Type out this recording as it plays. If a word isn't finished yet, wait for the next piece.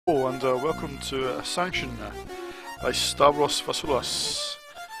Hello and welcome to Sanxion by Stavros Vassoulas.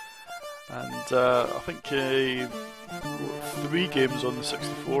 And I think 3 games on the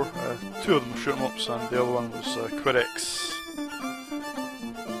 64, 2 of them were shoot 'em ups and the other one was Quirex.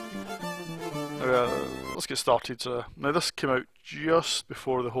 Let's get started. Now this came out just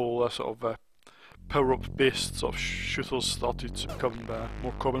before the whole sort of power-up based sort of shooters started to become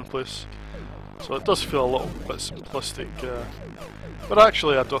more commonplace. So it does feel a little bit simplistic, but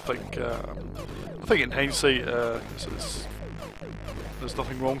actually I don't think, I think in hindsight there's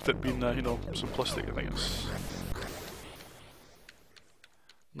nothing wrong with it being simplistic. I think it's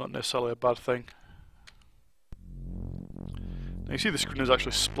not necessarily a bad thing. Now you see the screen is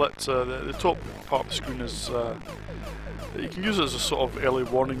actually split. The top part of the screen is, you can use it as a sort of early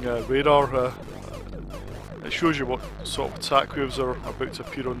warning radar. It shows you what sort of attack waves are about to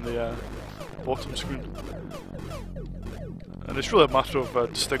appear on the bottom screen, and it's really a matter of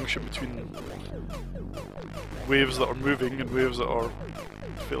distinguishing between waves that are moving and waves that are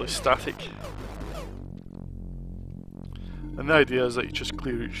fairly static. And the idea is that you just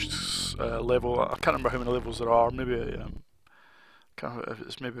clear each level. I can't remember how many levels there are. Maybe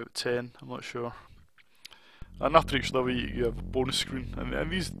it's maybe about 10. I'm not sure. And after each level you have a bonus screen,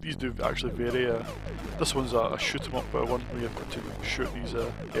 and these do actually vary. This one's a shoot 'em up one where you've got to shoot these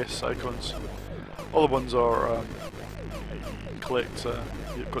S icons. Other ones are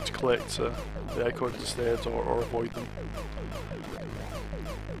you've got to collect the icons instead, or avoid them.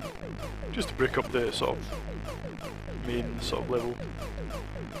 Just to break up the sort of main sort of level.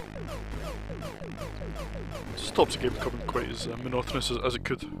 It stops the game becoming quite as monotonous as it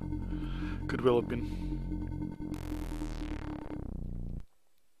could well have been.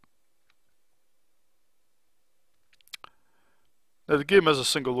 Now the game is a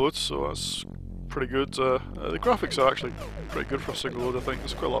single load, so that's pretty good. The graphics are actually pretty good for a single load, I think.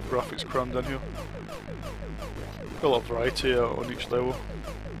 There's quite a lot of graphics crammed in here. Quite a lot of variety on each level.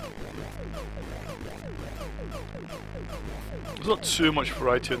 There's not too much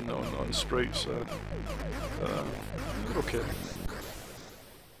variety on sprites. Okay.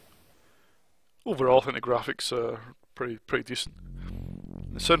 Overall I think the graphics are pretty decent.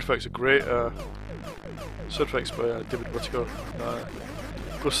 The sound effects are great. Sound effects by David Whittaker.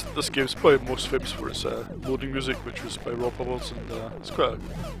 Of course, this game's probably most famous for its loading music, which was by Rob Hubbard, and it's quite a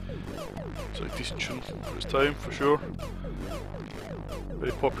sort of decent tune for its time, for sure.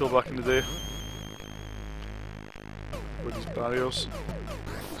 Very popular back in the day with these barriers.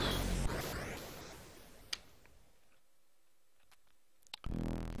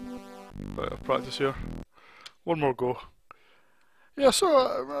 Bit of practice here. One more go. Yeah, so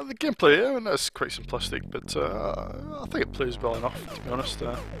the gameplay, I mean, it's quite simplistic, but I think it plays well enough, to be honest.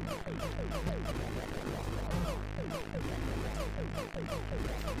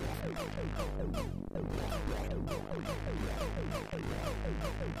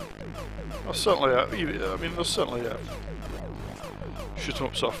 Certainly, I mean, there's certainly shoot 'em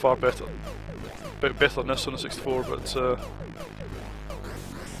ups are far better, better than this on the 64, but I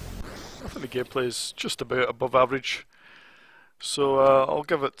think the gameplay is just about above average. So I'll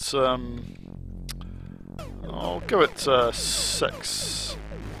give it 6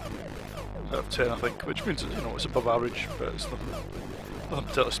 out of 10, I think, which means it's above average, but it's nothing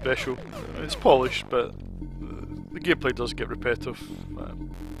particularly special. It's polished, but the gameplay does get repetitive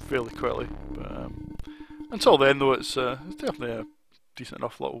fairly quickly. But, until then, though, it's definitely a decent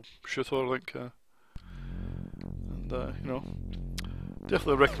enough little shooter, I think, and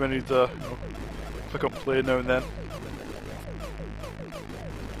definitely recommended. Pick up and play now and then.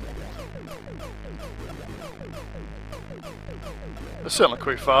 It's certainly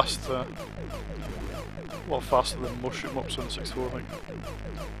quite fast, a lot faster than most shoot 'em ups on the 64, I think.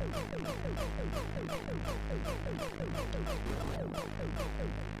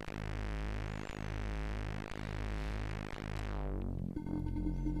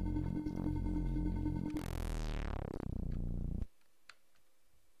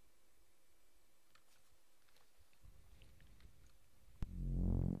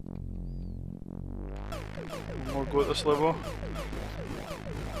 One more go at this level.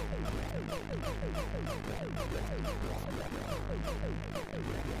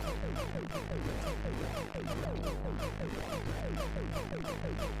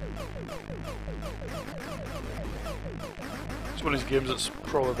 It's one of these games that's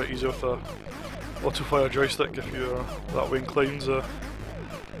probably a bit easier with a auto-fire joystick if you're that way inclined.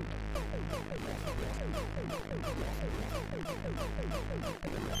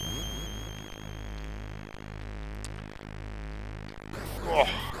 Oh, I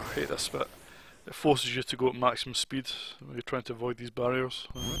hate this bit. it forces you to go at maximum speed when you're trying to avoid these barriers.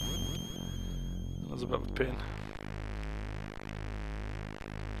 That's a bit of a pain.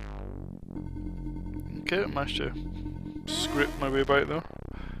 Okay, I managed to scrape my way back there.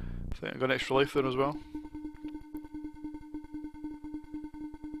 I think I got an extra life there as well.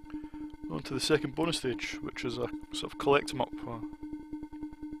 On to the second bonus stage, which is a sort of collect 'em up. And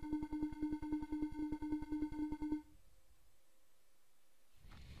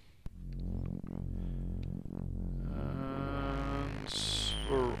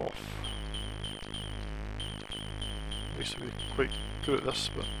we're off. I used to be quite good at this,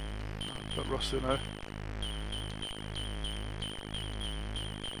 but I'm a bit rusty now.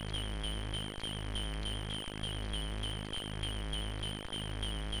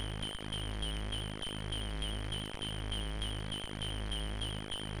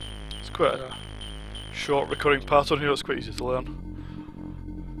 It's quite a short recurring pattern here, it's quite easy to learn.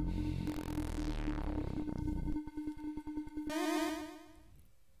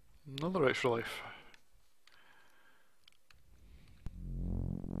 Another extra life.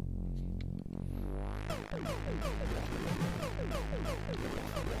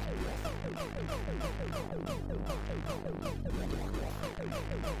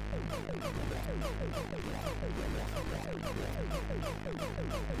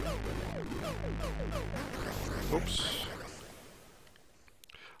 Oops.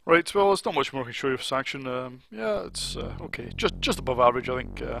 Right, well, there's not much more I can show you of Sanxion. Yeah, it's okay, just above average, I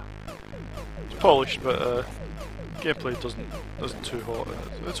think. It's polished, but gameplay isn't too hot.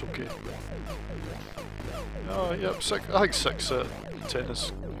 It's okay. Yeah, I think 6 out of 10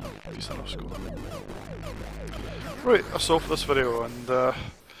 is a decent enough score. Right, that's all for this video, and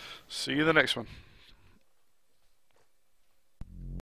see you in the next one.